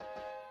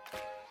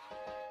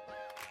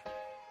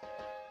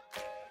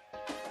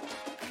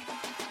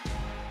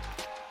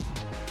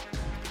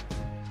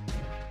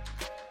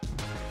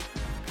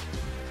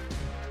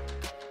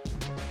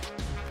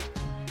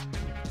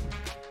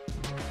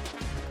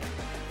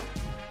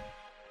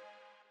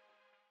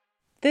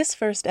This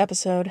first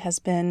episode has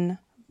been,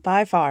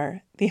 by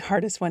far, the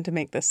hardest one to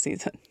make this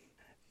season.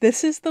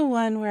 This is the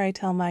one where I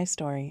tell my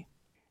story.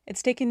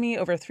 It's taken me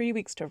over 3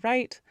 weeks to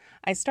write.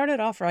 I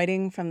started off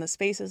writing from the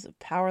spaces of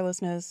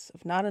powerlessness,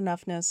 of not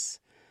enoughness,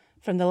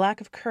 from the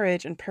lack of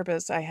courage and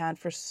purpose I had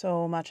for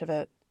so much of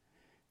it.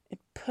 It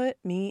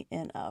put me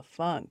in a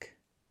funk.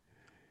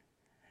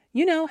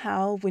 You know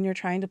how when you're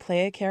trying to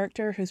play a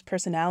character whose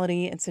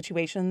personality and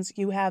situations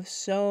you have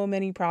so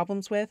many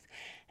problems with,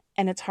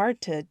 and it's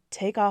hard to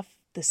take off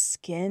the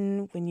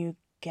skin when you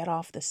get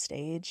off the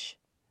stage?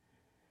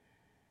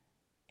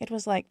 It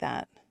was like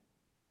that.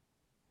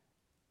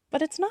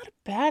 But it's not a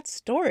bad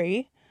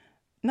story.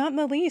 Not in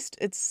the least.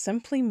 It's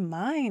simply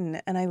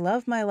mine, and I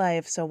love my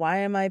life, so why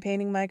am I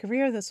painting my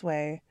career this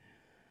way?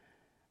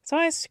 So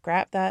I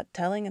scrapped that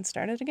telling and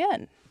started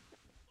again.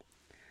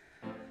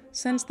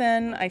 Since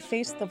then, I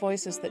faced the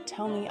voices that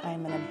tell me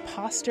I'm an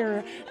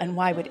imposter, and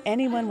why would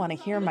anyone want to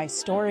hear my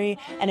story,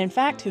 and in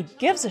fact, who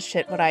gives a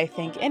shit what I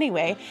think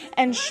anyway,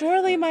 and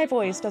surely my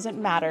voice doesn't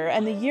matter,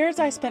 and the years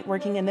I spent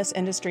working in this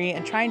industry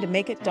and trying to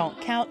make it don't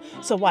count,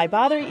 so why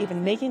bother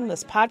even making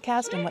this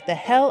podcast, and what the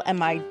hell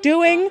am I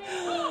doing?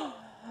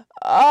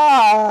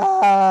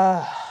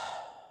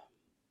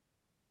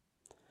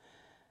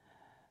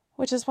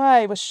 Which is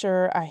why I was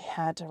sure I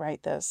had to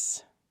write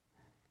this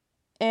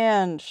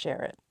and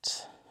share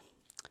it.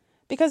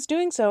 Because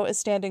doing so is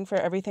standing for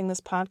everything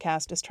this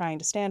podcast is trying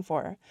to stand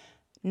for.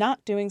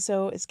 Not doing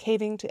so is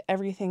caving to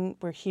everything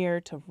we're here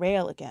to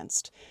rail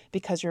against,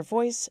 because your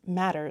voice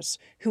matters,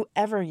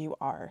 whoever you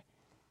are.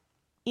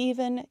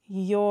 Even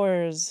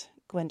yours,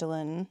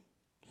 Gwendolyn.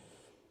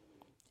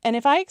 And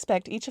if I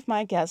expect each of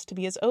my guests to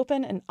be as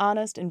open and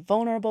honest and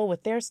vulnerable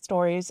with their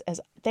stories as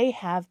they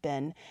have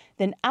been,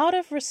 then out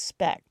of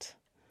respect,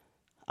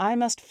 I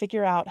must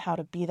figure out how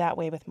to be that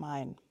way with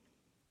mine.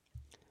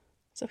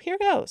 So here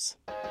goes.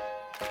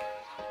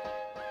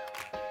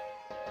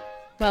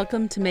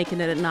 Welcome to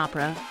Making It an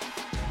Opera,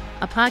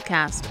 a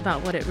podcast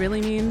about what it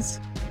really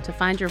means to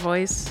find your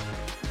voice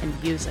and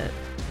use it.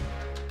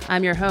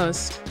 I'm your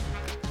host,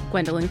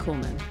 Gwendolyn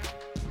Kuhlman.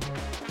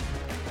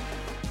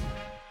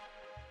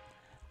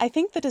 I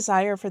think the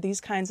desire for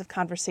these kinds of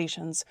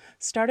conversations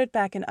started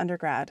back in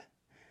undergrad,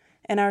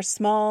 in our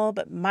small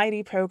but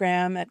mighty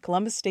program at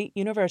Columbus State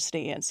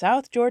University in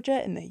South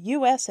Georgia in the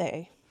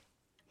USA.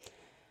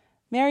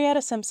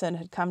 Marietta Simpson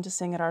had come to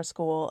sing at our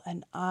school,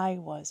 and I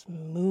was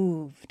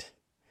moved.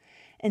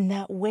 In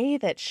that way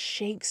that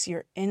shakes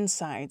your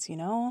insides, you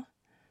know?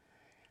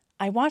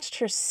 I watched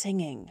her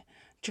singing,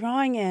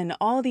 drawing in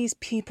all these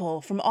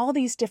people from all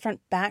these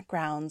different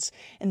backgrounds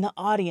in the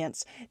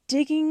audience,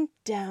 digging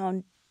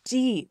down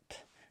deep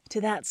to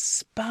that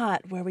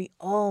spot where we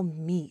all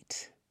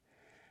meet,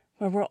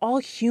 where we're all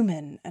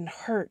human and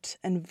hurt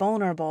and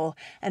vulnerable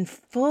and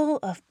full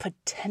of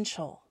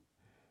potential,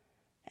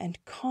 and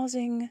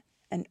causing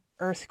an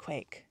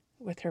earthquake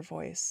with her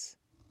voice.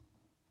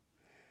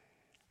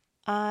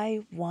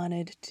 I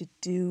wanted to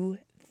do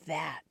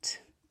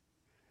that.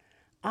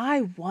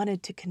 I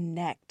wanted to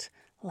connect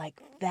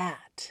like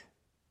that.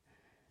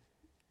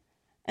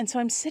 And so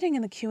I'm sitting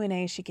in the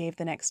Q&A she gave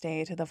the next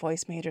day to the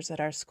voice majors at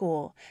our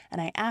school,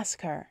 and I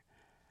ask her,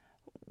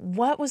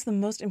 what was the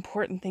most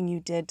important thing you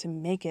did to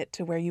make it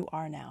to where you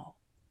are now?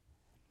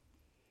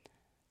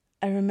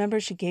 I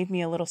remember she gave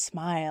me a little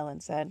smile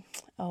and said,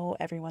 oh,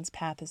 everyone's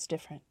path is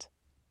different.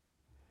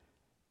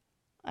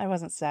 I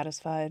wasn't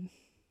satisfied.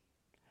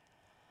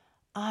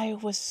 I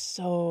was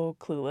so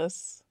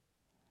clueless.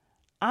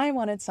 I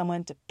wanted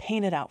someone to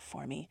paint it out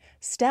for me,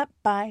 step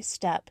by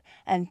step,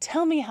 and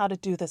tell me how to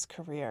do this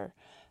career.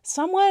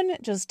 Someone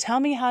just tell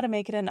me how to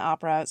make it an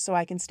opera so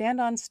I can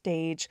stand on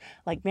stage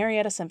like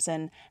Marietta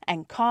Simpson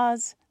and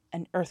cause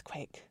an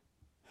earthquake.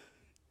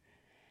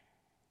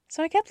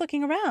 So I kept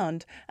looking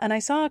around, and I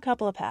saw a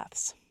couple of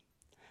paths.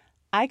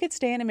 I could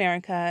stay in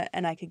America,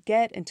 and I could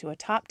get into a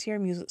top-tier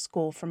music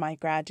school for my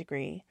grad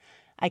degree.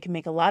 I could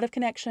make a lot of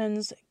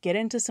connections, get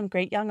into some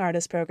great young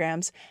artist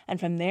programs, and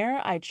from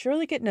there, I'd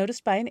surely get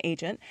noticed by an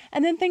agent,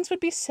 and then things would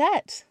be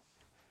set.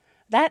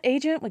 That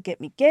agent would get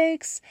me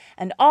gigs,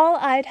 and all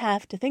I'd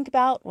have to think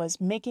about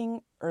was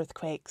making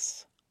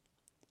earthquakes.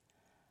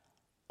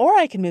 Or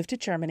I could move to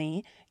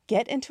Germany,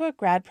 get into a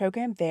grad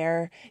program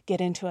there, get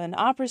into an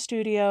opera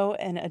studio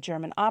in a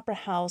German opera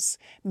house,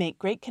 make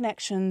great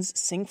connections,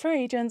 sing for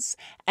agents,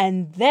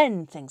 and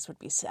then things would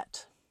be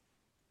set.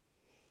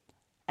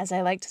 As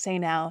I like to say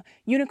now,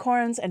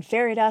 unicorns and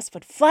fairy dust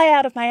would fly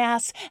out of my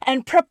ass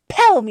and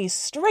propel me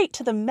straight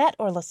to the Met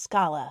or La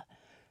Scala,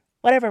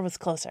 whatever was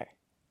closer.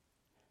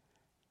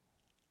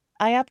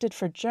 I opted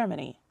for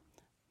Germany,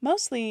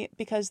 mostly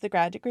because the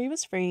grad degree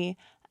was free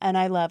and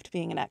I loved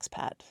being an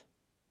expat.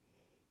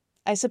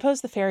 I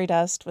suppose the fairy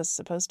dust was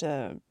supposed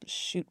to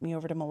shoot me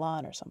over to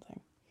Milan or something.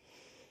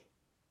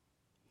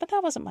 But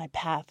that wasn't my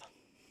path.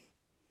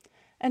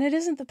 And it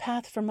isn't the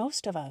path for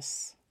most of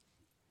us.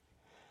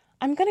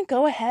 I'm going to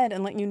go ahead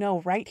and let you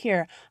know right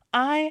here,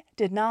 I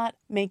did not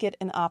make it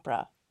an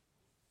opera.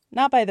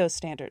 Not by those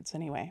standards,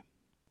 anyway.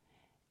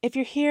 If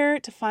you're here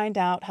to find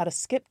out how to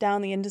skip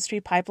down the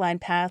industry pipeline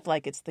path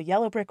like it's the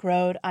yellow brick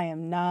road, I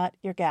am not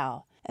your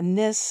gal, and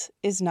this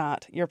is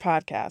not your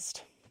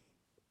podcast.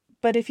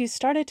 But if you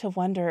started to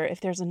wonder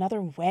if there's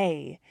another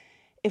way,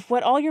 if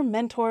what all your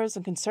mentors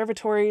and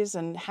conservatories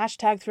and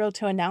hashtag thrilled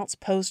to announce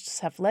posts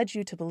have led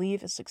you to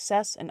believe is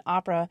success in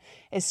opera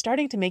is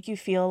starting to make you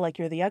feel like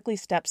you're the ugly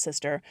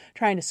stepsister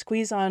trying to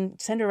squeeze on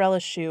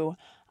Cinderella's shoe,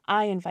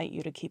 I invite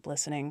you to keep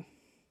listening.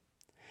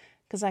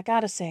 Because I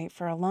gotta say,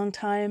 for a long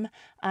time,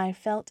 I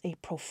felt a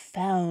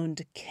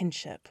profound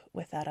kinship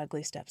with that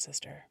ugly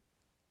stepsister.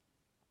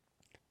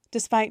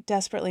 Despite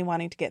desperately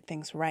wanting to get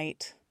things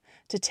right,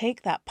 to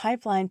take that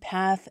pipeline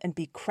path and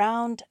be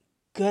crowned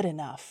good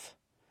enough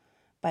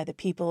by the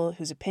people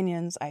whose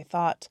opinions I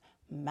thought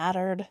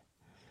mattered,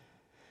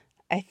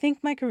 I think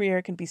my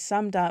career can be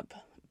summed up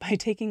by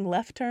taking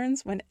left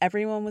turns when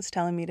everyone was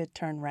telling me to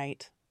turn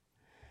right.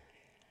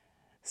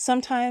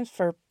 Sometimes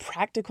for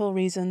practical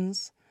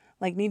reasons,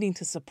 like needing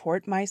to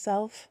support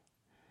myself.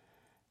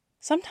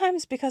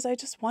 Sometimes because I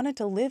just wanted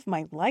to live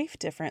my life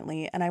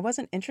differently and I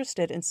wasn't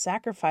interested in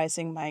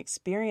sacrificing my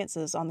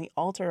experiences on the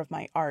altar of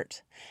my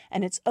art.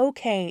 And it's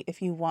okay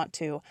if you want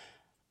to.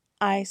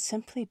 I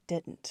simply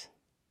didn't.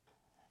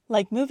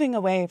 Like moving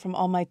away from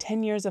all my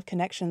 10 years of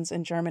connections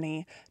in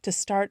Germany to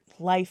start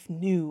life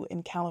new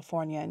in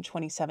California in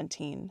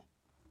 2017.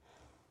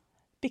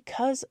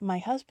 Because my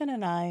husband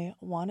and I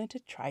wanted to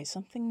try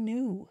something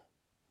new.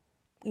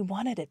 We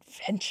wanted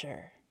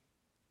adventure.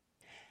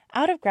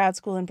 Out of grad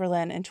school in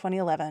Berlin in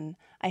 2011,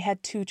 I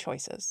had two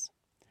choices.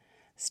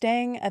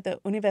 Staying at the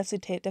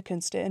Universität der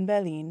Künste in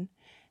Berlin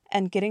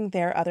and getting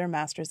their other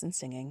masters in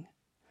singing,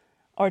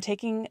 or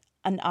taking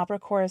an opera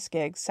chorus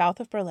gig south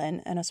of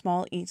Berlin in a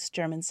small East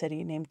German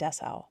city named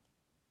Dessau.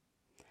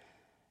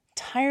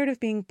 Tired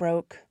of being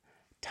broke,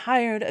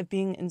 tired of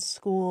being in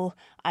school,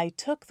 I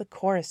took the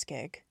chorus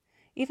gig,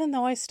 even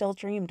though I still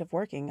dreamed of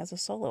working as a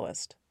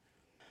soloist.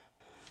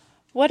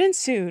 What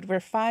ensued were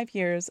 5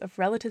 years of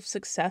relative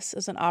success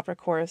as an opera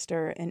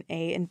chorister in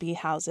A and B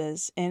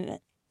houses in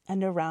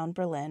and around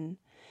Berlin,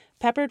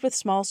 peppered with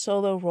small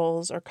solo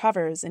roles or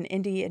covers in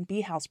indie and B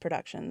house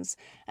productions,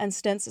 and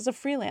stints as a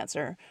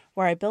freelancer,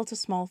 where I built a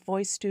small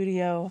voice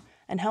studio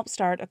and helped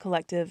start a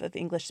collective of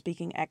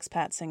English-speaking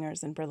expat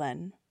singers in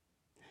Berlin.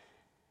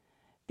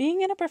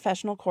 Being in a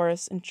professional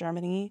chorus in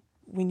Germany,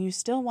 when you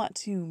still want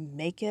to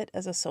make it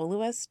as a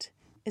soloist,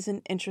 is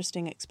an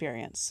interesting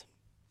experience.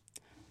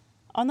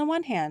 On the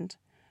one hand,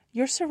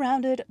 you're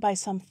surrounded by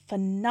some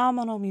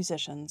phenomenal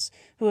musicians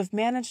who have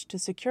managed to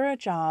secure a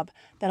job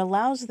that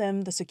allows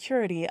them the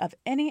security of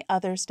any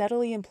other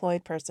steadily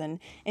employed person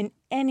in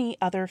any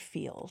other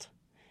field.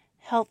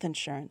 Health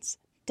insurance,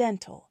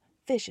 dental,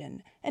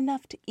 vision,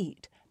 enough to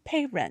eat,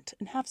 pay rent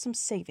and have some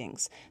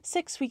savings,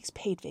 6 weeks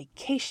paid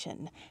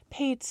vacation,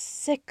 paid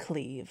sick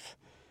leave.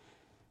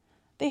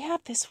 They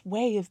have this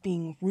way of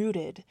being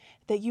rooted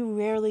that you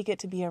rarely get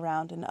to be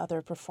around in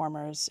other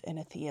performers in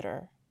a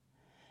theater.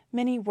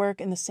 Many work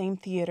in the same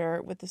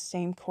theater with the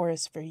same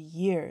chorus for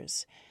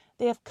years.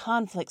 They have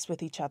conflicts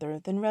with each other,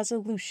 then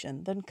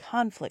resolution, then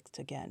conflict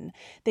again.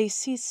 They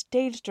see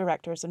stage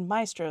directors and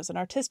maestros and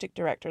artistic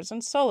directors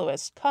and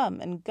soloists come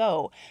and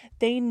go.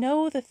 They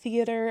know the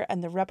theater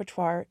and the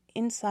repertoire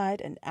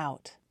inside and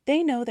out.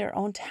 They know their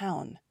own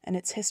town and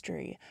its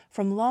history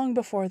from long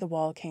before the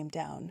wall came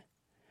down.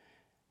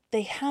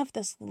 They have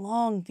this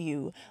long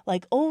view,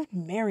 like old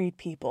married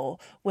people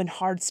when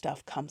hard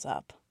stuff comes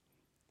up,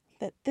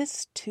 that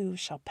this too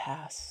shall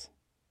pass.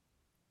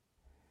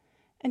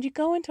 And you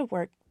go into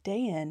work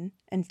day in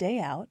and day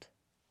out,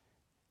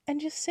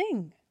 and you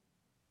sing.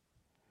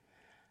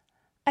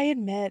 I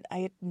admit I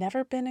had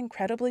never been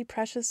incredibly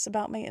precious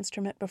about my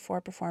instrument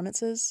before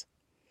performances.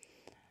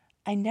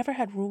 I never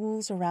had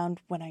rules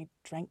around when I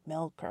drank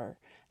milk or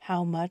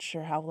how much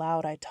or how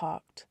loud I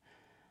talked.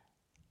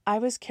 I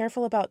was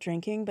careful about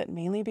drinking, but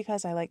mainly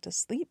because I liked to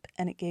sleep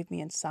and it gave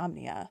me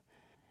insomnia.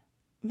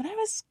 But I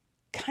was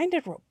kind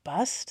of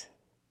robust.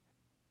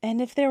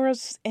 And if there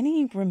was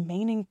any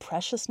remaining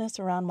preciousness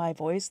around my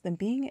voice, then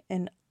being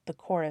in the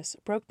chorus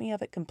broke me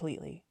of it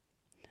completely.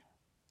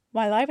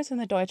 While I was in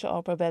the Deutsche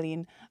Oper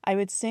Berlin, I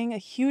would sing a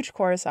huge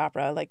chorus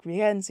opera like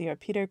Rienzi or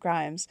Peter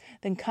Grimes,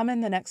 then come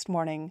in the next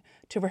morning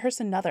to rehearse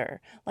another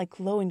like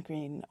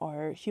Lohengrin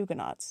or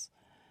Huguenots.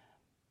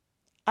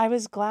 I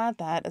was glad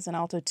that, as an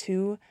alto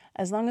too,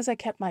 as long as I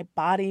kept my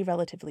body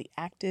relatively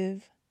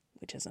active,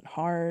 which isn't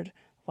hard,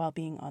 while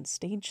being on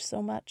stage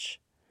so much,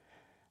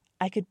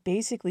 I could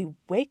basically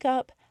wake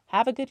up,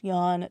 have a good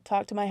yawn,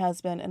 talk to my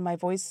husband, and my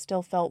voice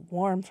still felt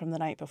warm from the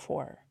night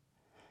before.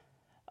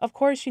 Of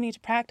course, you need to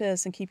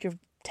practice and keep your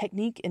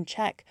technique in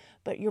check,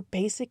 but you're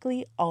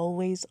basically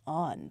always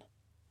on.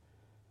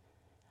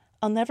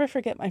 I'll never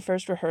forget my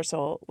first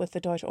rehearsal with the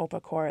Deutsche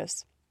Oper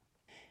Chorus.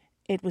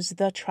 It was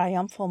the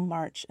Triumphal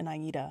March in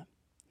Aida,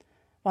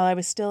 while I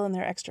was still in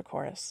their extra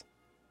chorus.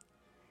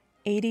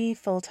 80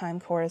 full-time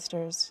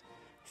choristers,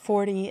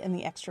 40 in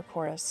the extra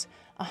chorus,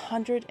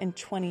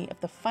 120 of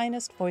the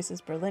finest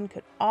voices Berlin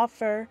could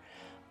offer,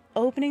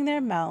 opening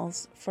their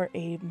mouths for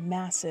a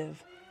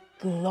massive,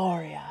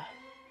 Gloria.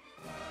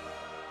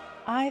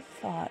 I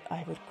thought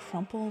I would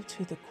crumple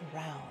to the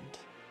ground.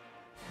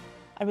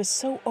 I was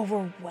so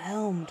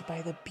overwhelmed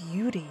by the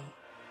beauty.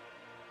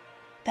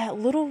 That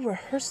little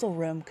rehearsal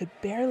room could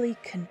barely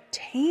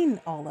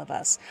contain all of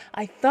us.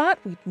 I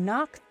thought we'd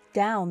knock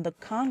down the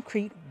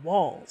concrete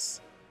walls.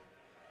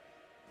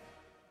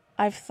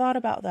 I've thought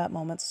about that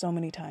moment so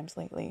many times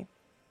lately.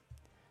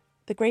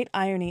 The great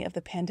irony of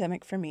the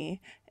pandemic for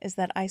me is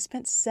that I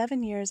spent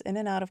 7 years in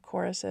and out of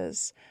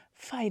choruses,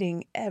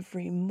 fighting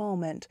every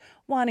moment,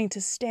 wanting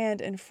to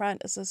stand in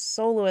front as a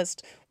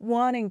soloist,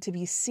 wanting to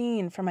be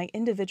seen for my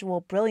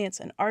individual brilliance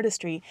and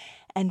artistry,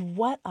 and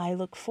what I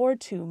look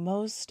forward to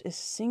most is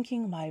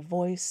sinking my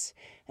voice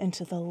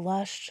into the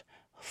lush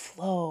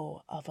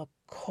flow of a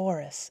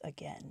chorus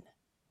again.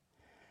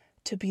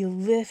 To be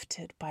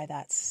lifted by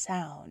that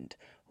sound,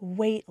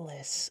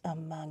 weightless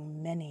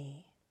among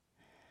many.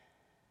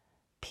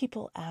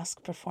 People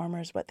ask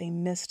performers what they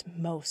missed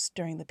most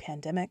during the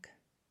pandemic.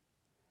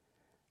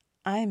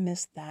 I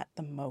missed that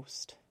the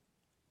most.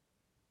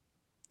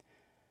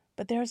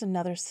 But there's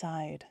another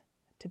side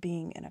to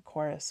being in a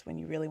chorus when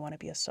you really want to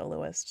be a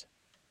soloist.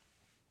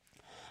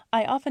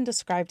 I often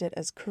described it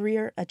as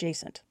career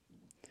adjacent,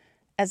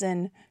 as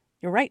in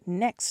you're right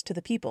next to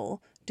the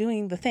people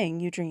doing the thing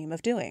you dream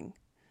of doing.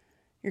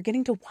 You're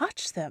getting to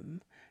watch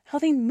them, how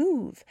they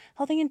move,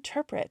 how they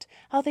interpret,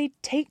 how they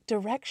take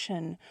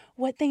direction,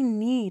 what they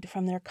need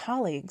from their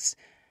colleagues.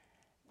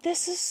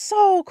 This is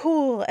so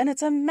cool, and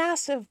it's a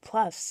massive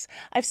plus.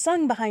 I've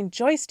sung behind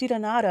Joyce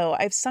DiDonato,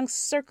 I've sung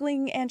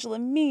circling Angela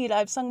Meade,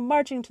 I've sung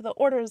marching to the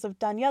orders of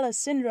Daniela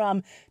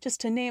Syndrom,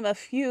 just to name a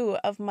few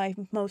of my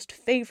most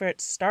favorite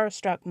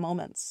starstruck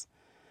moments.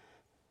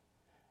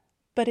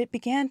 But it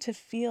began to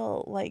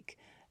feel like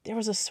there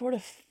was a sort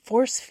of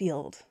force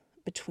field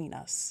between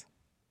us.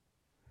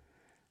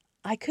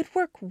 I could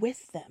work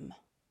with them,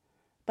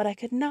 but I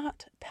could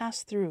not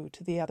pass through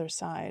to the other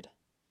side.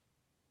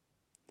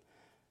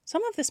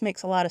 Some of this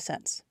makes a lot of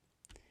sense.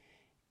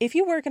 If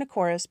you work in a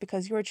chorus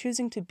because you are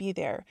choosing to be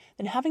there,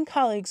 then having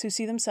colleagues who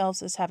see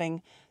themselves as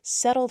having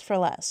settled for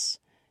less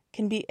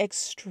can be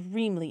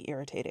extremely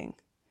irritating,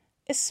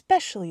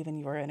 especially when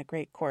you are in a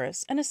great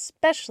chorus, and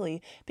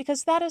especially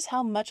because that is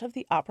how much of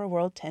the opera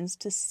world tends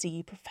to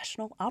see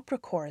professional opera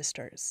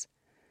choristers.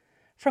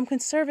 From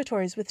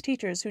conservatories with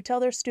teachers who tell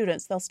their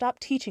students they'll stop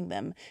teaching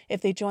them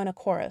if they join a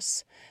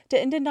chorus,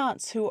 to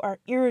intendants who are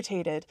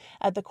irritated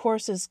at the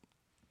chorus's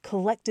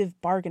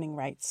collective bargaining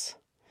rights,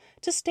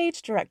 to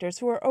stage directors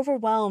who are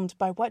overwhelmed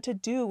by what to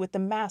do with the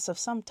mass of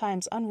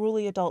sometimes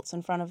unruly adults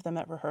in front of them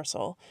at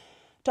rehearsal,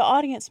 to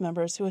audience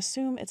members who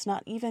assume it's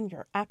not even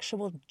your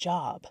actual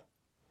job.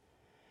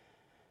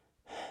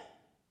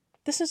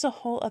 This is a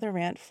whole other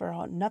rant for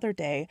another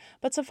day,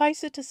 but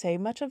suffice it to say,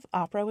 much of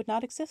opera would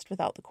not exist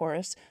without the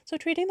chorus, so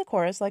treating the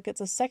chorus like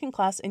it's a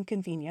second-class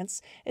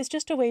inconvenience is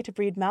just a way to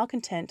breed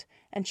malcontent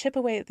and chip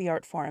away at the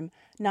art form,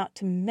 not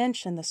to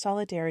mention the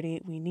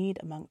solidarity we need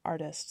among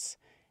artists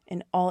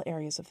in all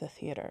areas of the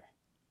theater.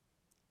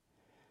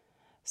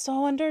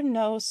 So under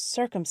no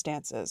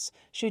circumstances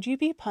should you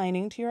be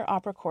pining to your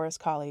opera chorus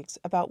colleagues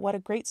about what a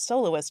great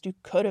soloist you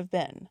could have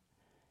been.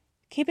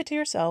 Keep it to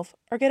yourself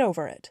or get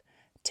over it.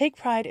 Take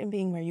pride in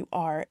being where you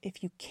are.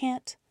 If you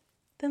can't,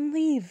 then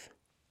leave.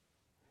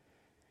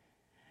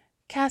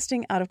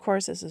 Casting out of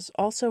choruses is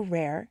also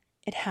rare.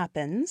 It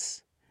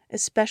happens,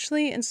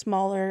 especially in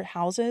smaller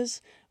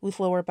houses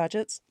with lower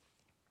budgets.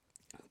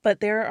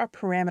 But there are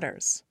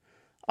parameters,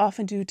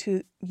 often due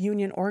to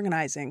union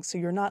organizing, so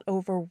you're not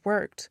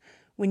overworked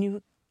when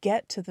you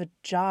get to the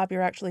job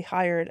you're actually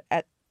hired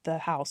at the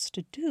house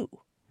to do.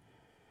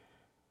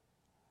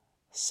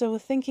 So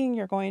thinking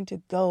you're going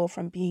to go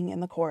from being in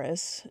the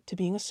chorus to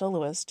being a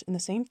soloist in the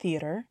same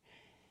theater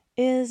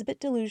is a bit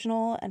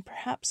delusional and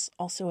perhaps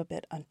also a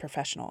bit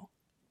unprofessional.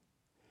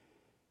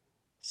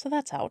 So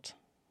that's out.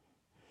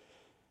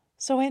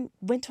 So I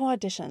went to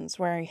auditions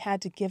where I had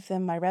to give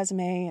them my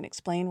resume and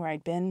explain where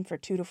I'd been for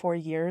 2 to 4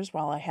 years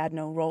while I had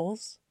no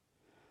roles.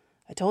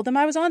 I told them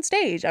I was on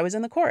stage, I was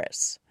in the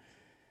chorus.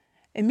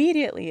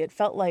 Immediately, it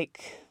felt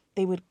like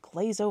they would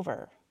glaze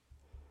over.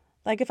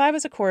 Like if I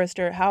was a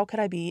chorister, how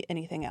could I be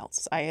anything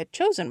else? I had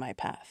chosen my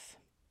path.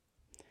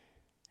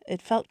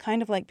 It felt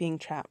kind of like being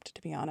trapped,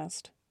 to be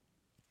honest.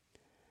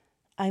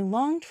 I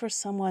longed for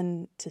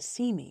someone to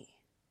see me.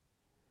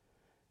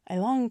 I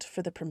longed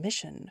for the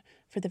permission,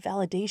 for the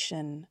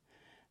validation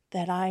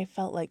that I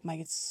felt like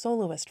my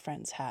soloist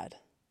friends had.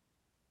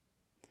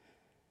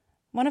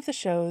 One of the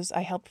shows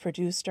I helped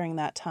produce during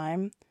that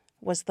time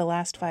was The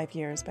Last 5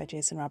 Years by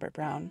Jason Robert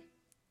Brown.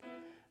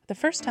 The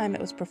first time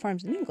it was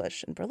performed in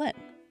English in Berlin.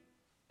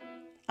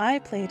 I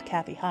played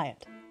Kathy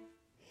Hyatt.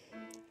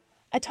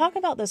 I talk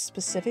about this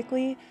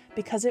specifically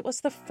because it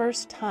was the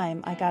first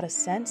time I got a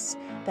sense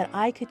that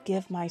I could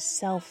give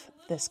myself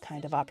this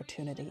kind of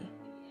opportunity,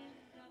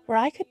 where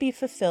I could be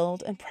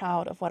fulfilled and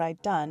proud of what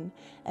I'd done,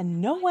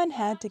 and no one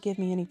had to give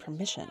me any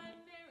permission.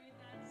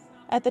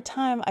 At the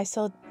time, I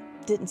still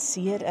didn't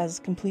see it as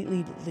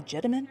completely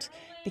legitimate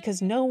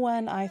because no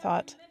one I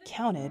thought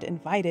counted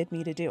invited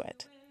me to do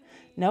it.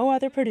 No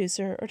other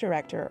producer or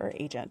director or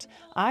agent.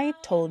 I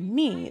told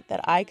me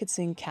that I could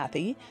sing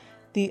Kathy.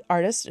 The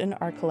artist in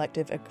our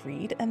collective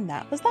agreed, and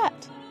that was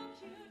that.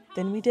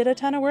 Then we did a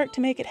ton of work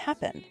to make it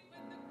happen.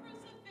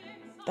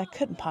 That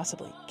couldn't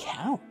possibly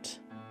count.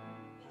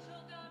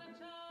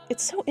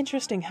 It's so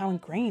interesting how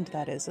ingrained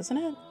that is, isn't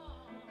it?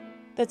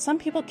 That some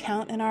people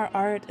count in our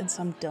art and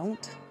some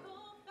don't.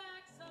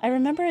 I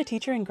remember a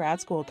teacher in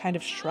grad school kind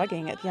of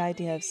shrugging at the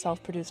idea of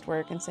self-produced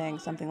work and saying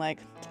something like,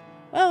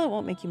 well, it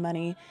won't make you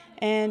money,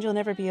 and you'll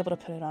never be able to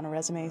put it on a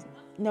resume.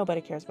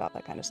 Nobody cares about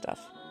that kind of stuff.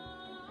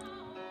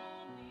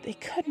 They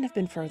couldn't have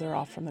been further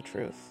off from the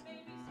truth.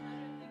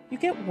 You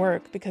get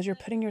work because you're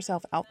putting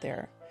yourself out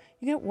there.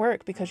 You get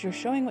work because you're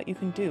showing what you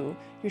can do.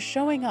 You're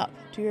showing up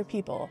to your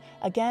people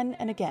again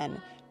and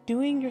again,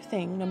 doing your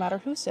thing no matter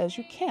who says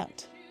you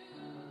can't.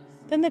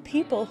 Then the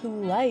people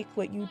who like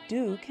what you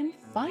do can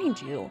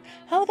find you.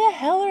 How the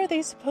hell are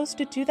they supposed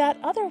to do that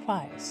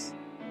otherwise?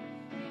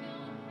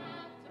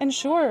 And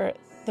sure,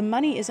 the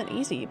money isn't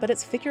easy, but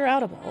it's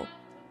figure-outable.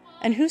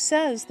 And who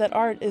says that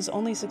art is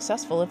only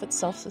successful if it's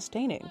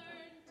self-sustaining?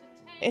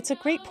 It's a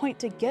great point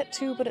to get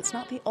to, but it's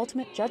not the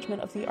ultimate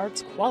judgment of the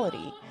art's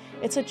quality.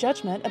 It's a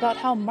judgment about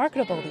how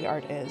marketable the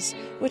art is,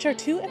 which are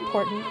two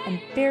important and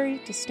very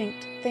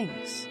distinct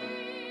things.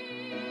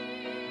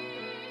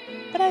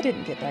 But I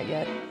didn't get that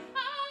yet.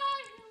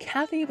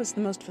 Kathy was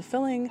the most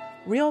fulfilling,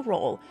 real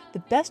role, the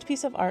best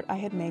piece of art I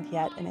had made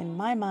yet, and in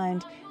my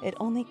mind, it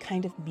only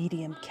kind of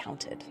medium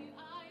counted.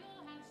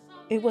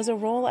 It was a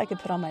role I could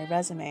put on my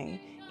resume,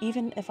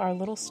 even if our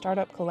little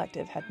startup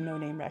collective had no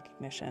name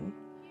recognition.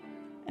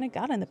 And it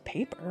got in the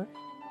paper.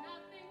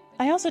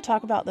 I also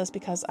talk about this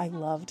because I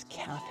loved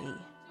Kathy.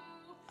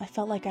 I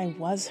felt like I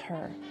was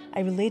her. I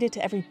related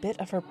to every bit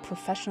of her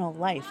professional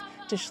life,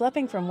 to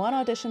schlepping from one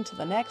audition to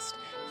the next,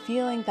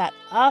 feeling that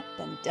up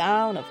and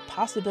down of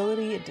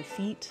possibility and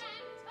defeat.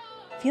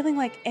 Feeling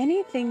like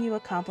anything you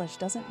accomplish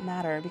doesn't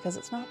matter because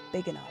it's not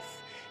big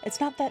enough.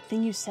 It's not that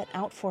thing you set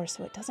out for,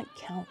 so it doesn't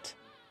count.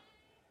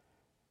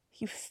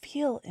 You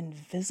feel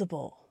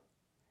invisible.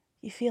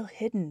 You feel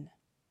hidden.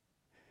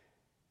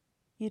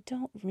 You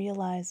don't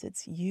realize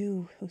it's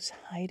you who's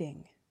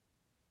hiding.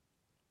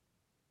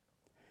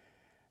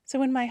 So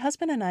when my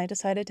husband and I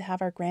decided to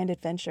have our grand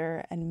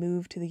adventure and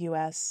move to the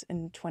US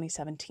in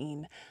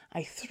 2017,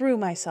 I threw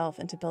myself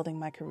into building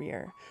my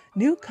career.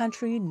 New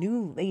country,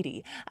 new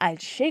lady.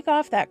 I'd shake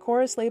off that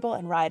chorus label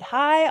and ride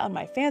high on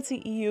my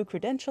fancy EU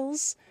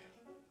credentials.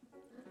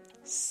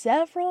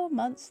 Several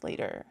months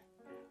later,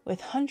 with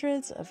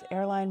hundreds of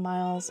airline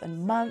miles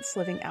and months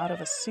living out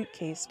of a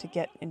suitcase to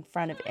get in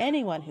front of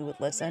anyone who would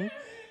listen,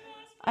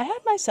 I had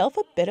myself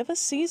a bit of a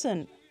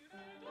season.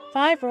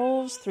 5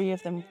 roles, 3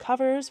 of them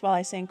covers, while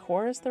I sang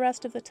chorus the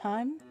rest of the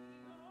time.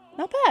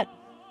 Not bad.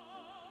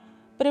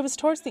 But it was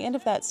towards the end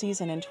of that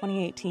season in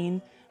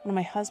 2018 when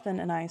my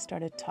husband and I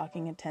started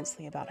talking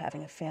intensely about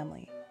having a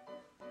family.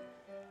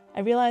 I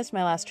realized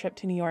my last trip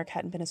to New York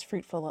hadn't been as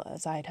fruitful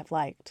as I'd have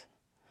liked.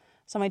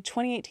 So my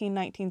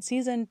 2018-19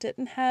 season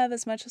didn't have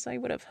as much as I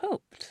would have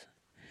hoped.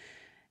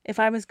 If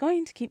I was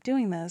going to keep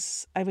doing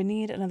this, I would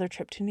need another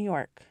trip to New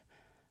York.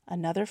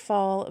 Another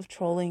fall of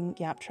trolling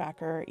Yap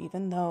Tracker,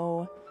 even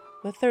though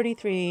with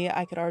 33,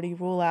 I could already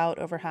rule out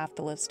over half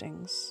the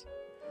listings.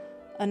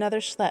 Another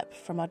schlep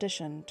from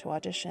audition to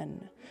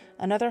audition.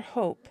 Another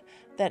hope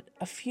that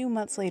a few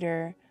months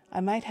later, I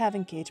might have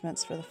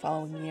engagements for the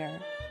following year.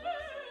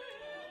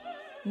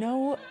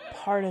 No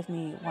part of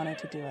me wanted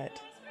to do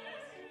it.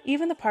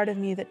 Even the part of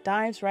me that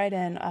dives right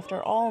in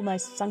after all my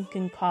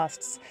sunken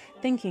costs,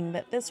 thinking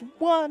that this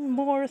one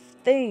more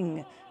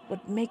thing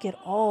would make it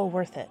all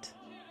worth it.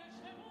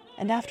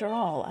 And after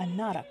all, I'm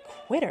not a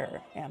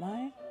quitter, am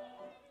I?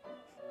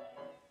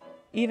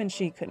 Even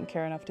she couldn't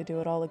care enough to do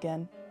it all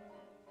again.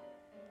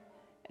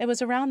 It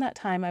was around that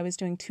time I was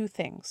doing 2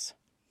 things.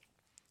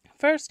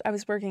 First, I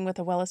was working with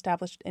a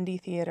well-established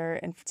indie theater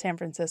in San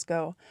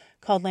Francisco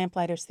called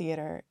Lamplighters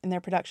Theater in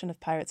their production of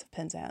Pirates of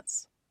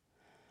Penzance.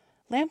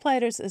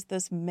 Lamplighters is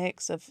this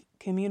mix of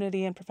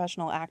community and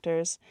professional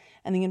actors,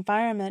 and the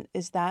environment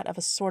is that of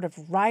a sort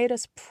of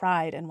riotous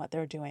pride in what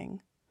they're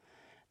doing.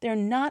 They're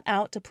not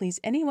out to please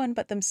anyone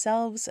but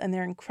themselves and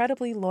their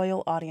incredibly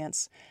loyal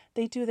audience.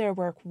 They do their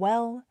work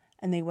well,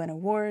 and they win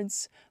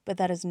awards, but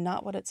that is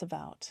not what it's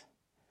about.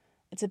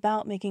 It's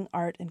about making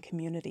art and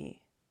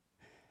community.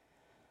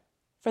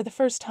 For the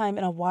first time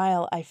in a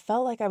while, I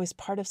felt like I was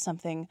part of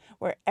something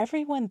where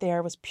everyone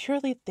there was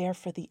purely there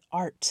for the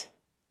art.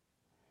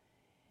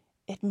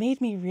 It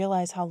made me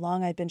realize how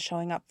long I'd been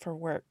showing up for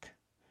work,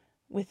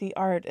 with the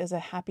art as a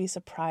happy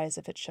surprise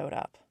if it showed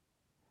up.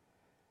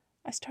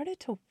 I started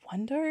to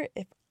wonder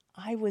if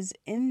I was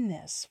in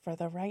this for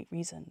the right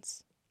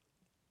reasons.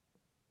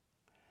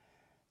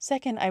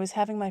 Second, I was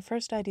having my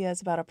first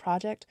ideas about a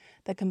project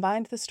that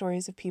combined the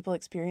stories of people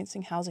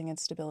experiencing housing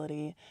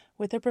instability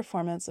with the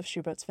performance of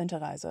Schubert's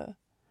Winterreise.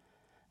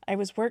 I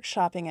was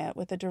workshopping it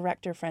with a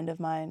director friend of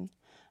mine.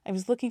 I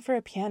was looking for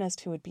a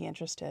pianist who would be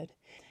interested.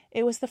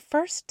 It was the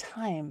first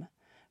time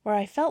where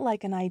I felt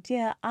like an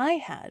idea I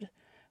had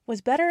was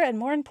better and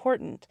more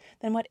important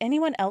than what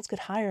anyone else could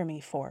hire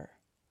me for.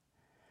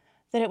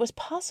 That it was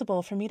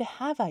possible for me to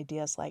have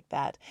ideas like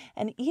that,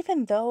 and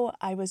even though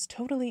I was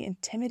totally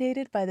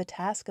intimidated by the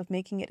task of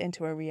making it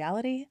into a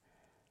reality,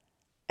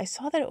 I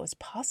saw that it was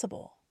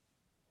possible.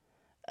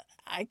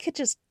 I could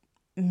just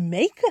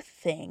make a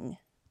thing.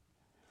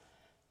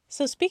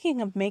 So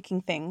speaking of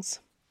making things,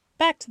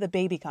 back to the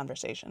baby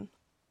conversation.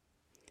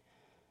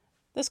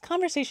 This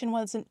conversation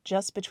wasn't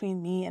just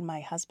between me and my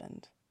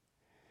husband.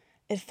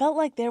 It felt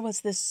like there was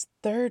this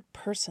third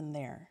person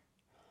there.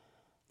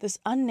 This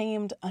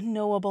unnamed,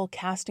 unknowable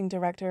casting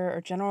director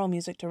or general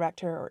music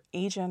director or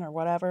agent or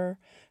whatever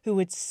who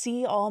would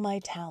see all my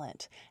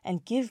talent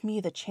and give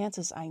me the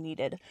chances I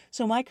needed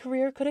so my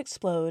career could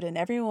explode and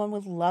everyone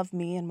would love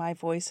me and my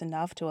voice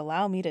enough to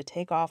allow me to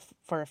take off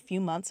for a few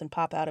months and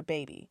pop out a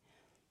baby.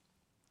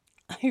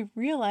 I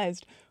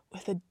realized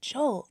with a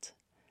jolt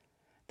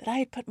that I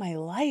had put my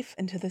life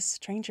into this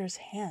stranger's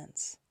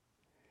hands,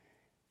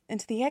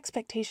 into the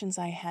expectations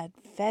I had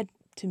fed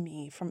to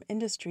me from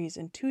industries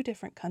in 2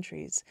 different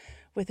countries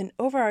with an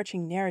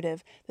overarching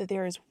narrative that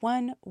there is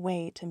one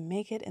way to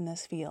make it in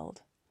this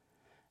field,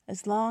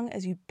 as long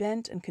as you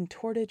bent and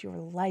contorted your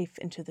life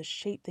into the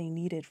shape they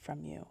needed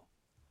from you.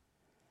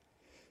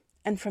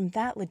 And from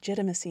that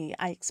legitimacy,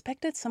 I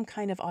expected some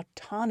kind of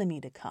autonomy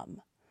to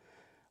come.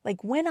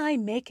 Like, when I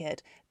make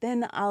it,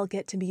 then I'll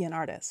get to be an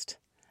artist.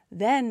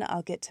 Then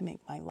I'll get to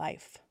make my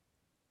life.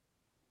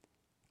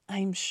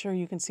 I'm sure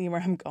you can see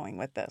where I'm going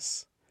with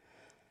this.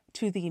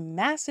 To the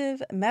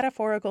massive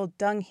metaphorical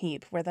dung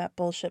heap where that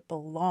bullshit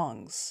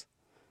belongs.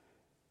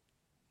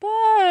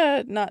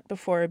 But not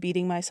before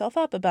beating myself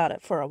up about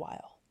it for a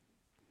while.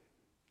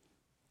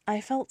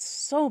 I felt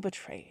so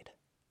betrayed.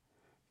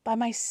 By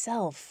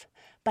myself.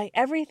 By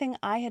everything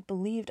I had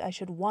believed I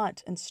should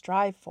want and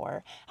strive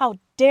for. How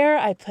dare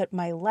I put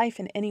my life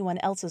in anyone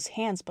else's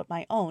hands but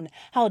my own?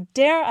 How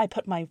dare I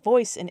put my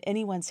voice in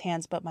anyone's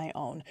hands but my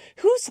own?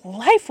 Whose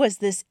life was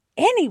this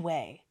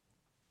anyway?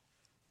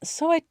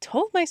 So I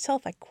told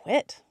myself I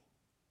quit.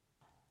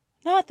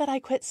 Not that I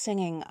quit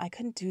singing, I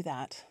couldn't do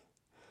that.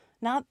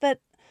 Not that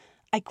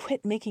I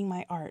quit making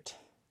my art.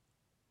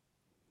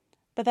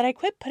 But that I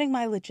quit putting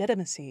my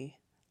legitimacy,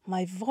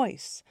 my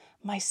voice,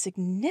 my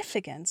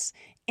significance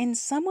in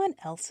someone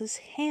else's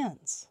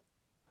hands.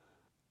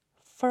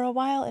 For a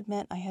while it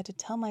meant I had to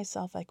tell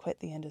myself I quit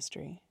the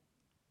industry.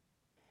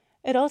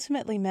 It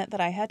ultimately meant that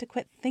I had to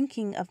quit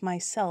thinking of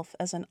myself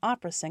as an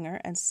opera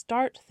singer and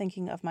start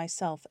thinking of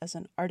myself as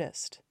an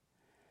artist.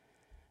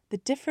 The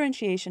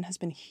differentiation has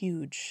been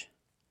huge.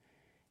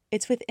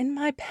 It's within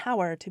my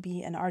power to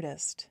be an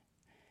artist.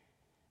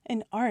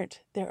 In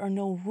art, there are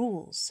no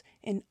rules.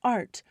 In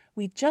art,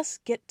 we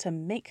just get to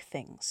make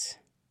things.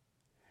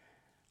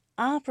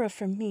 Opera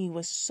for me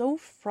was so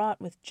fraught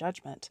with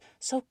judgment,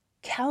 so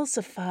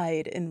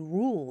calcified in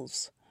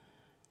rules.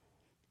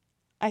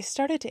 I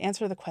started to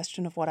answer the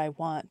question of what I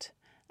want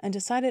and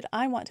decided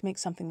I want to make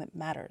something that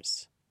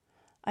matters.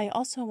 I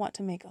also want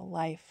to make a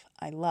life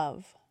I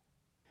love.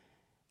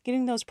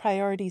 Getting those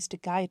priorities to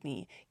guide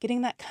me,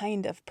 getting that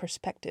kind of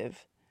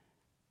perspective,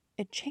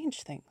 it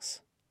changed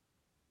things.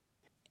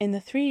 In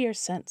the 3 years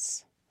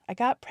since, I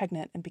got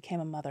pregnant and became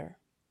a mother.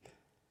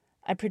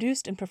 I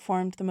produced and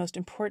performed the most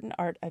important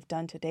art I've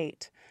done to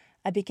date.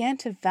 I began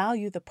to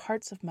value the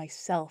parts of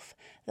myself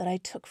that I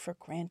took for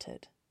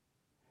granted.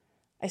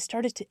 I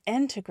started to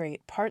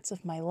integrate parts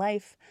of my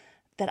life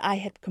that I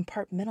had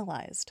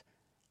compartmentalized: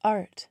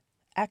 art,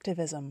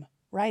 activism,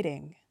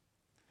 writing.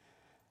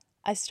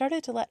 I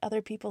started to let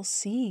other people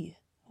see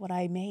what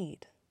I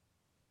made.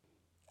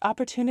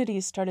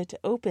 Opportunities started to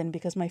open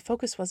because my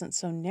focus wasn't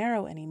so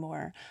narrow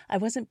anymore. I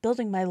wasn't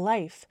building my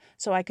life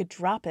so I could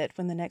drop it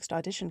when the next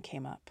audition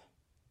came up.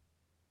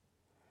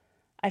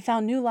 I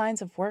found new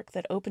lines of work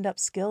that opened up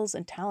skills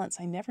and talents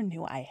I never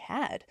knew I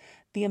had.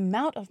 The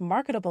amount of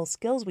marketable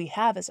skills we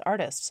have as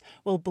artists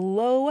will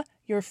blow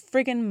your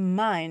friggin'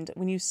 mind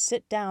when you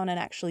sit down and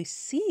actually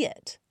see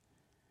it.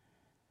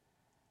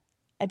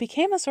 I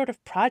became a sort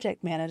of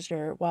project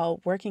manager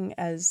while working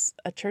as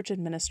a church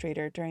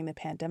administrator during the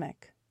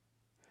pandemic.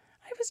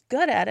 I was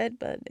good at it,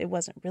 but it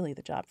wasn't really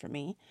the job for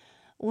me.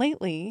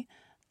 Lately,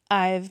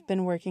 I've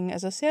been working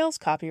as a sales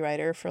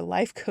copywriter for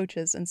life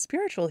coaches and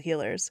spiritual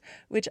healers,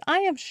 which I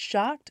am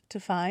shocked to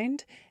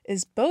find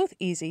is both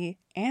easy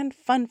and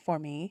fun for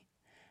me,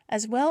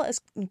 as well as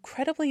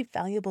incredibly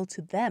valuable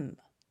to them.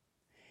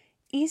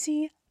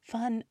 Easy,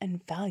 fun,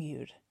 and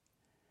valued.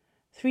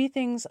 3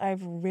 things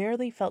I've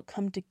rarely felt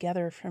come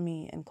together for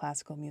me in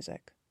classical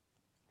music.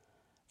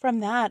 From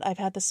that, I've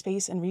had the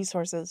space and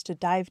resources to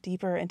dive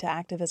deeper into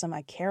activism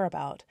I care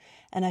about,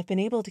 and I've been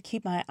able to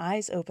keep my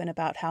eyes open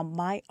about how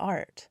my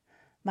art,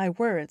 my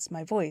words,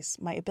 my voice,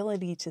 my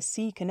ability to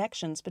see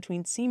connections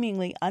between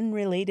seemingly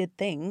unrelated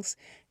things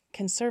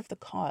can serve the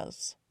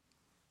cause.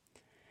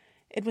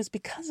 It was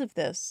because of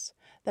this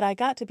that I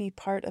got to be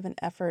part of an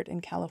effort in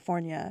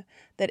California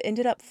that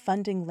ended up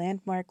funding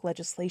landmark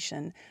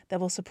legislation that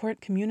will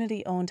support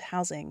community-owned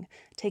housing,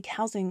 take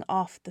housing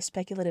off the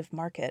speculative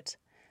market,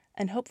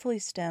 and hopefully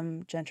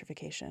stem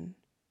gentrification.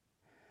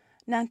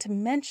 Not to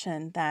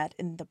mention that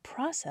in the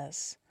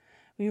process,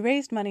 we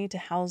raised money to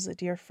house a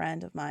dear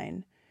friend of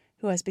mine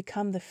who has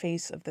become the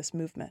face of this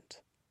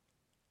movement.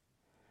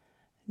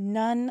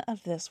 None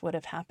of this would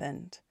have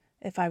happened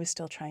if I was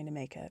still trying to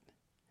make it,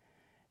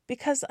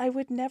 because I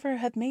would never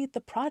have made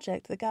the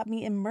project that got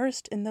me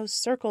immersed in those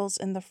circles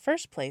in the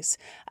first place.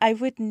 I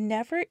would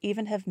never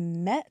even have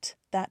met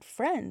that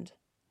friend.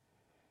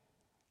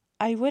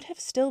 I would have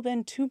still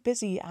been too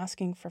busy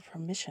asking for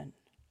permission.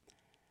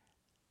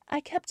 I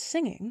kept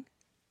singing.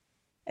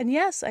 And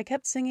yes, I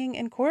kept singing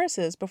in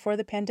choruses before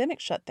the pandemic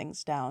shut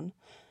things down.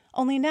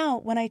 Only now,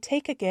 when I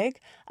take a gig,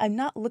 I'm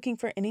not looking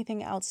for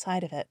anything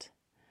outside of it.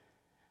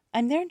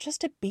 I'm there just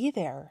to be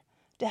there,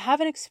 to have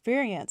an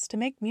experience, to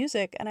make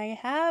music, and I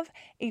have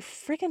a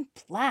freaking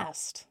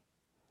blast.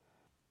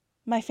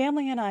 My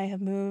family and I have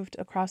moved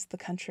across the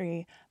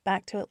country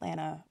back to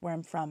Atlanta, where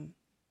I'm from.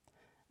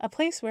 A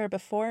place where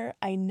before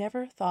I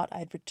never thought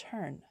I'd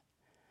return,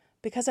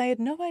 because I had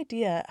no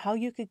idea how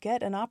you could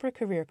get an opera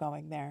career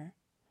going there.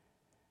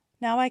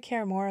 Now I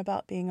care more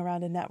about being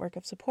around a network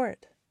of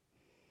support.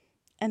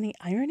 And the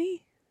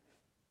irony?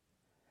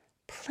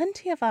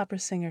 Plenty of opera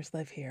singers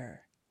live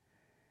here.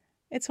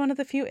 It's one of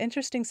the few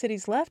interesting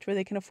cities left where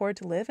they can afford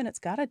to live, and it's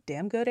got a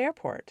damn good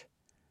airport.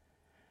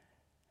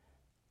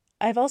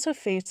 I've also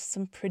faced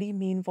some pretty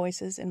mean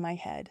voices in my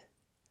head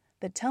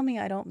that tell me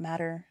I don't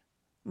matter,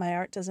 my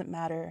art doesn't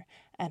matter,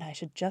 and I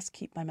should just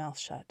keep my mouth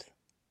shut.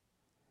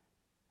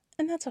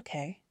 And that's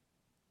okay.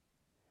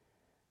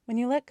 When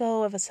you let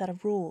go of a set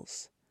of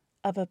rules,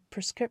 of a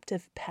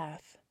prescriptive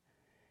path,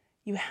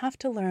 you have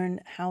to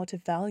learn how to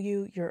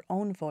value your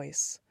own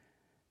voice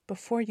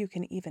before you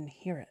can even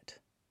hear it.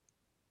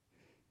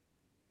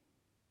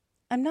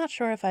 I'm not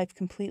sure if I've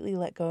completely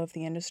let go of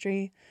the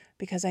industry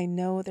because I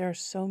know there are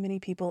so many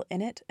people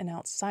in it and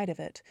outside of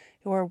it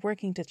who are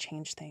working to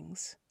change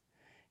things,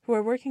 who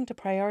are working to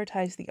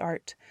prioritize the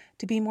art,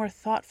 to be more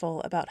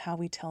thoughtful about how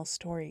we tell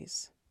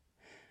stories.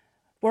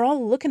 We're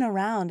all looking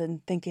around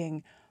and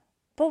thinking,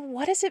 but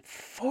what is it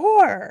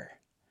for?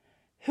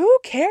 Who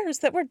cares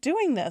that we're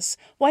doing this?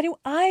 Why do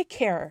I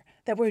care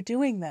that we're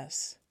doing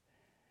this?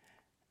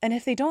 And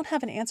if they don't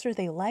have an answer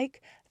they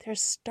like, they're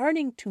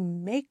starting to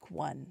make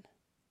one.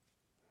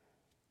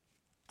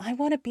 I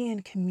want to be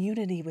in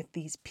community with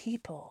these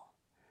people.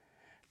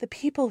 The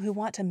people who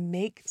want to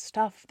make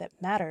stuff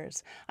that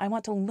matters. I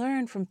want to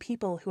learn from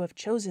people who have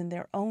chosen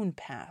their own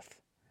path.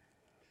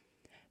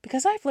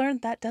 Because I've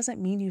learned that doesn't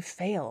mean you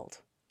failed.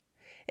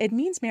 It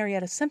means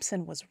Marietta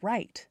Simpson was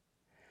right.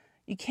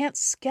 You can't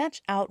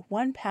sketch out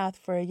one path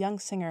for a young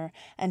singer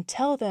and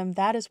tell them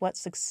that is what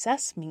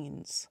success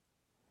means.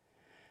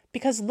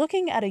 Because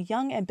looking at a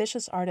young,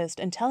 ambitious artist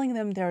and telling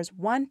them there is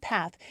one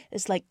path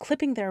is like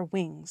clipping their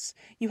wings.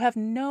 You have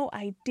no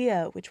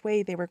idea which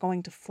way they were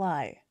going to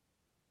fly.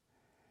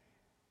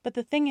 But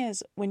the thing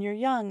is, when you're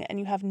young and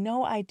you have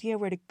no idea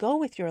where to go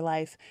with your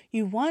life,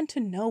 you want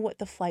to know what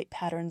the flight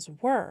patterns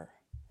were.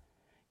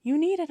 You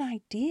need an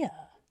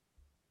idea.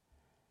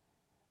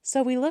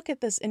 So we look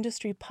at this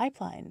industry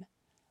pipeline.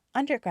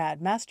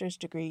 Undergrad, master's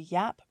degree,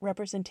 YAP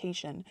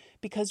representation,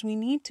 because we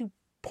need to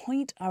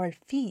point our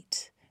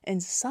feet in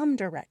some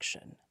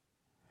direction.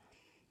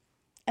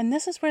 And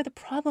this is where the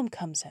problem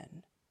comes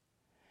in.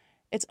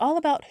 It's all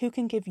about who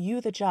can give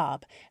you the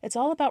job. It's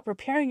all about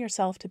preparing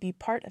yourself to be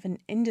part of an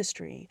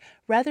industry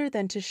rather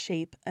than to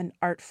shape an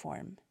art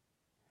form.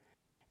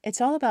 It's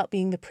all about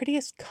being the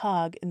prettiest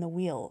cog in the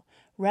wheel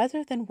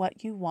rather than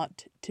what you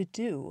want to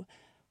do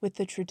with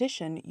the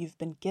tradition you've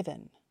been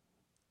given.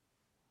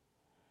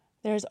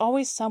 There is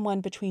always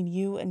someone between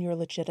you and your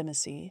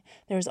legitimacy.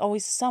 There is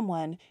always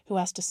someone who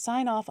has to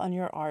sign off on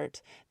your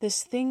art,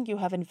 this thing you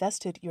have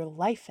invested your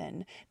life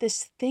in,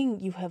 this thing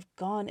you have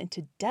gone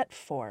into debt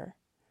for.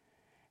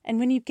 And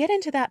when you get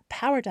into that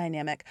power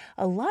dynamic,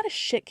 a lot of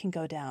shit can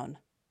go down.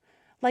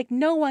 Like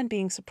no one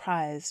being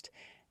surprised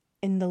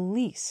in the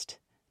least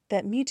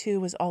that Me Too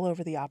was all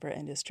over the opera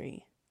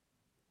industry.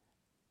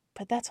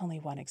 But that's only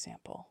one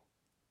example.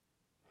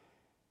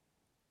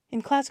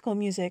 In classical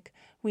music,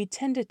 we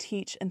tend to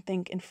teach and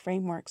think in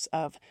frameworks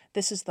of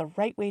this is the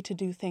right way to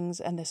do things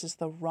and this is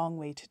the wrong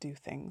way to do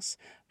things,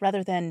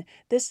 rather than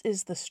this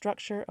is the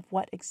structure of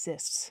what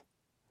exists.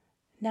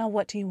 Now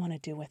what do you want to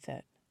do with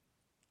it?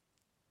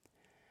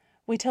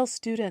 We tell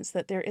students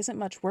that there isn't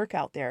much work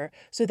out there,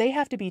 so they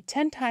have to be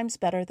 10 times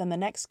better than the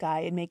next guy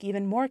and make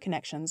even more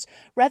connections,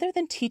 rather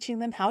than teaching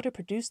them how to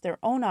produce their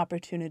own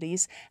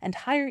opportunities and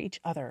hire each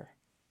other.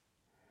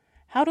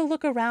 How to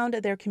look around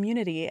at their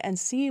community and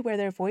see where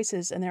their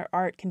voices and their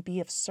art can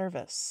be of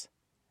service.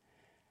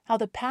 How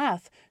the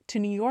path to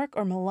New York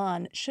or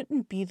Milan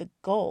shouldn't be the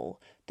goal.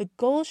 The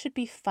goal should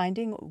be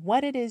finding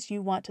what it is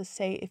you want to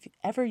say if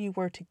ever you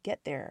were to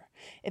get there,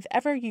 if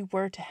ever you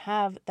were to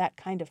have that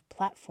kind of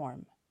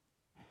platform.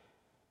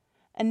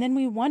 And then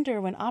we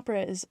wonder when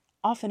opera is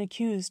often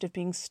accused of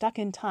being stuck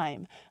in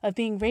time, of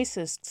being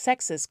racist,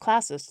 sexist,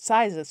 classist,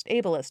 sizist,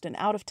 ableist, and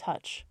out of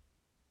touch.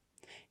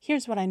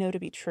 Here's what I know to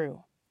be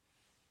true.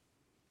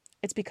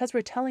 It's because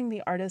we're telling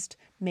the artist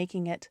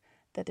making it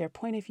that their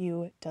point of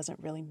view doesn't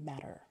really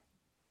matter.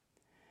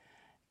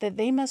 that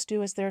they must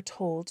do as they're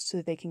told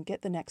so they can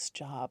get the next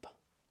job.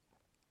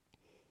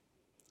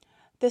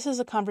 This is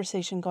a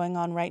conversation going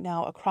on right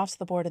now across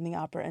the board in the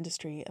opera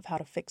industry of how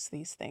to fix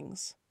these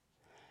things.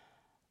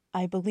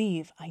 I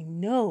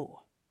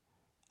know,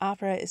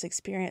 opera is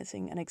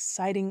experiencing an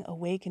exciting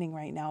awakening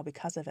right now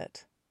because of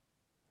it.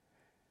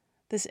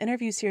 This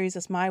interview series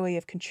is my way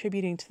of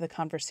contributing to the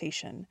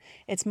conversation.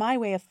 It's my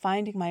way of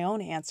finding my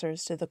own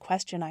answers to the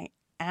question I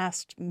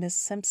asked Miss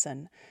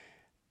Simpson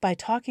by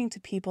talking to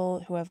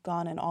people who have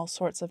gone in all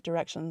sorts of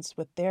directions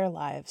with their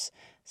lives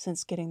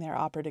since getting their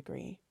opera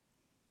degree.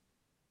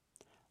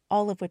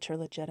 All of which are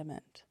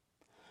legitimate.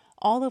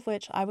 All of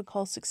which I would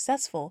call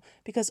successful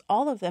because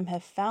all of them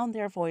have found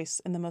their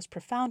voice in the most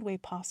profound way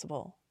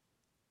possible.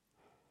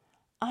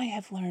 I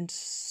have learned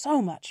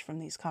so much from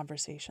these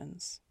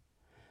conversations.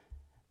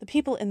 The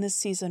people in this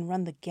season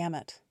run the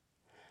gamut.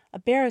 A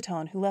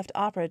baritone who left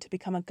opera to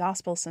become a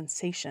gospel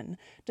sensation,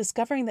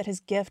 discovering that his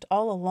gift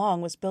all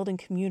along was building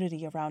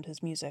community around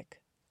his music.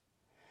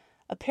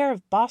 A pair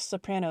of boss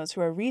sopranos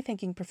who are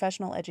rethinking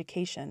professional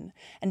education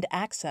and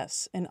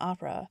access in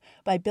opera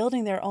by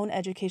building their own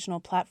educational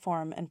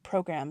platform and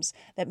programs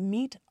that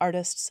meet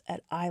artists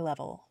at eye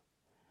level.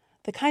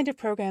 The kind of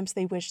programs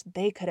they wish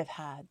they could have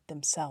had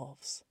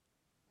themselves.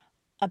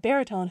 A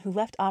baritone who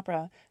left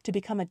opera to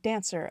become a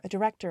dancer, a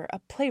director, a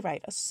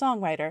playwright, a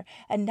songwriter,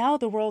 and now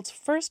the world's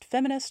first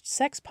feminist,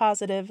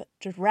 sex-positive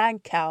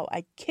drag cow,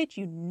 I kid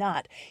you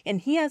not,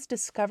 and he has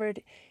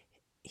discovered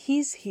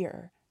he's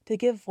here to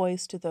give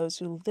voice to those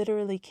who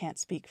literally can't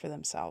speak for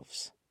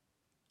themselves.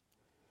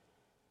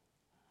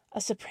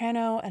 A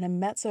soprano and a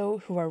mezzo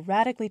who are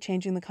radically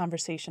changing the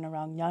conversation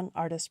around young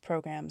artist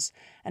programs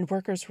and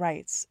workers'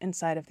 rights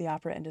inside of the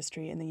opera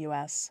industry in the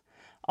U.S.,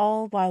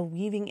 all while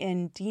weaving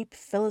in deep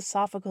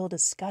philosophical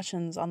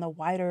discussions on the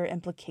wider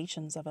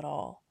implications of it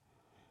all.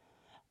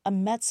 A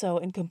mezzo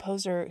and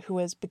composer who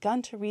has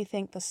begun to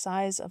rethink the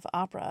size of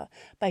opera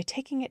by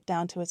taking it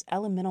down to its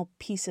elemental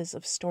pieces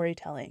of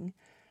storytelling,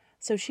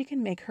 so she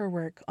can make her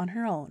work on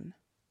her own,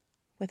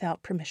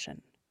 without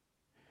permission.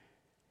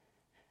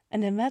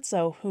 And a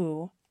mezzo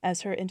who,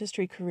 as her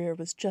industry career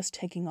was just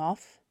taking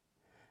off,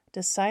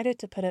 decided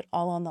to put it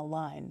all on the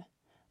line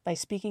by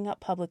speaking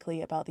up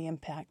publicly about the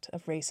impact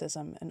of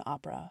racism in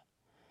opera,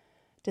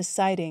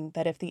 deciding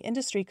that if the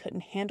industry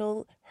couldn't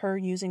handle her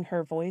using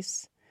her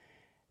voice,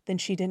 then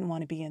she didn't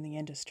want to be in the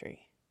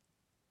industry.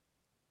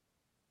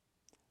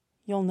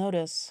 You'll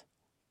notice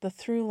the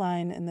through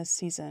line in this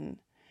season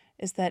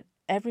is that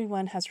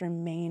everyone has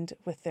remained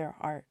with their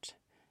art.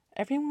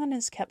 Everyone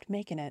has kept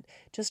making it,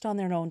 just on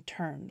their own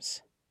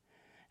terms.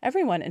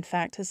 Everyone, in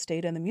fact, has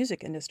stayed in the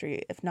music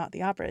industry, if not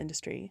the opera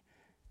industry,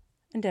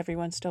 and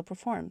everyone still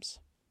performs.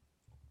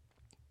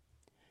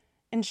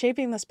 In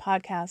shaping this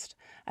podcast,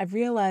 I've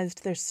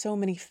realized there's so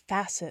many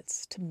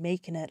facets to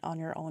making it on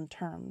your own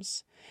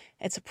terms.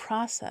 It's a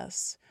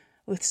process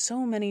with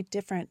so many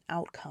different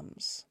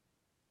outcomes.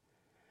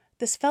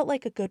 This felt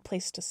like a good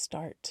place to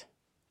start.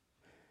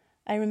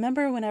 I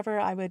remember whenever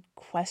I would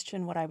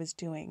question what I was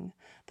doing,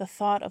 the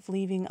thought of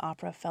leaving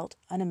opera felt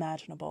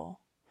unimaginable,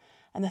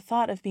 and the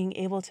thought of being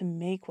able to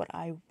make what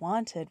I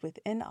wanted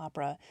within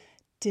opera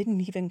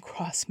didn't even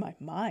cross my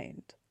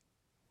mind.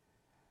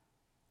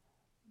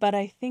 But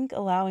I think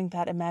allowing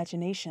that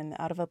imagination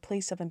out of a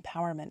place of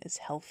empowerment is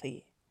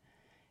healthy.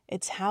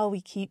 It's how we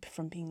keep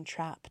from being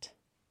trapped.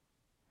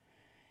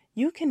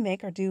 You can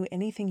make or do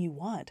anything you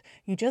want.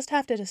 You just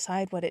have to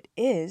decide what it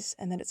is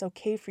and that it's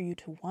okay for you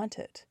to want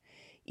it,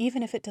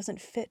 even if it doesn't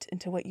fit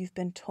into what you've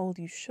been told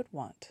you should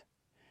want.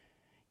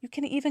 You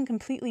can even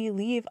completely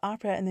leave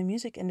opera and the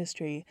music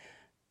industry,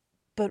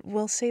 but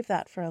we'll save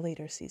that for a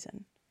later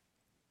season.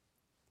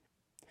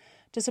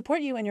 To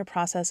support you in your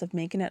process of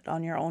making it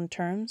on your own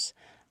terms,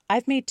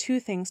 I've made two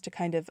things to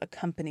kind of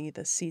accompany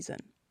this season.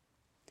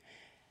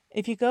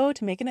 If you go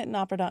to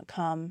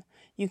makingitinopera.com,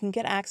 you can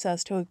get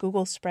access to a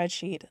Google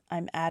spreadsheet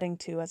I'm adding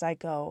to as I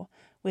go,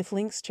 with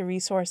links to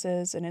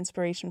resources and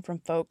inspiration from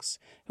folks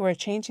who are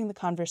changing the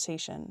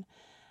conversation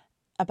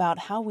about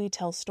how we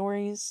tell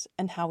stories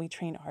and how we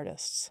train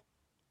artists.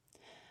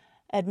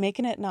 At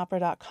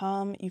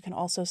makingitinopera.com, you can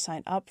also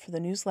sign up for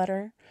the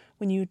newsletter.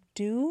 When you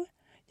do,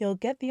 you'll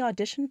get the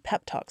Audition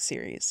Pep Talk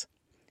series.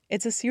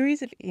 It's a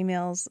series of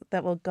emails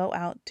that will go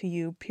out to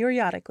you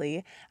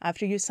periodically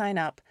after you sign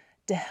up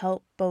to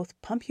help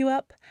both pump you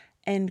up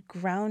and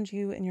ground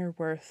you in your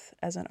worth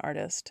as an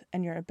artist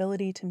and your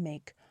ability to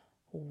make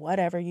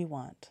whatever you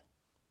want.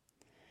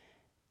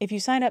 If you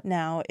sign up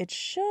now, it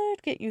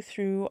should get you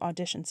through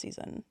audition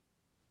season.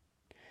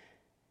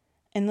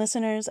 And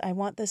listeners, I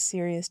want this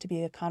series to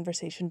be a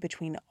conversation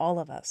between all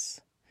of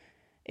us.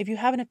 If you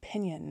have an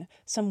opinion,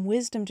 some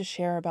wisdom to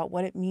share about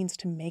what it means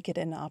to make it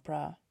in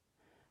opera,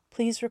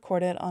 please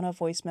record it on a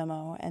voice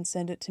memo and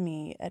send it to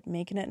me at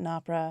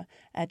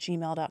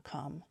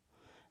makingitinopera@gmail.com.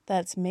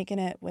 That's making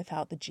it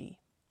without the G.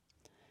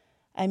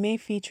 I may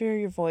feature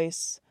your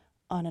voice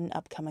on an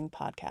upcoming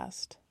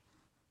podcast.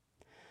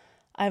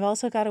 I've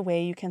also got a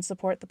way you can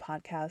support the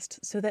podcast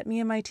so that me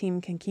and my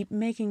team can keep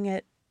making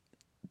it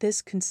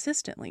this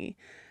consistently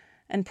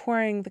and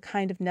pouring the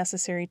kind of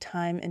necessary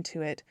time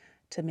into it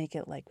to make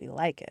it like we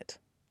like it.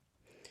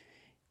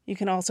 You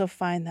can also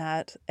find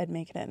that at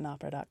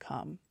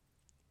makingitandopera.com.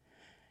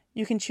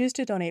 You can choose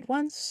to donate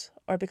once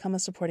or become a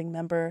supporting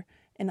member.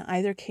 In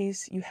either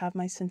case, you have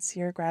my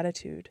sincere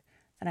gratitude,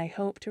 and I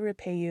hope to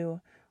repay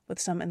you with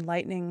some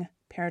enlightening,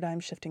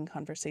 paradigm-shifting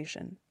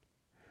conversation.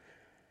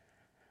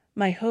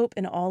 My hope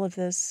in all of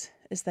this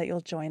is that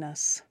you'll join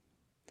us,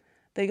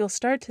 that you'll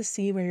start to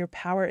see where your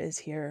power is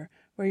here,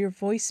 where your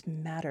voice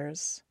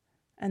matters,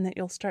 and that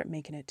you'll start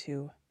making it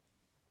too.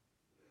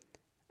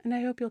 And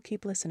I hope you'll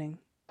keep listening.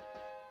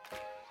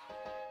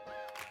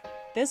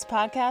 This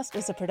podcast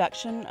is a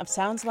production of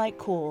Sounds Like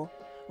Cool,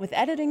 with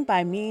editing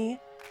by me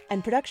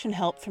and production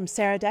help from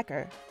Sarah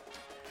Decker.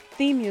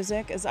 Theme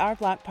music is Our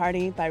Block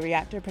Party by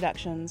Reactor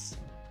Productions.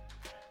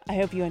 I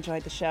hope you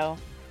enjoyed the show.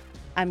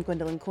 I'm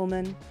Gwendolyn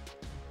Kuhlman.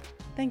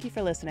 Thank you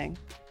for listening.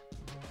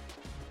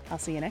 I'll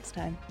see you next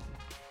time.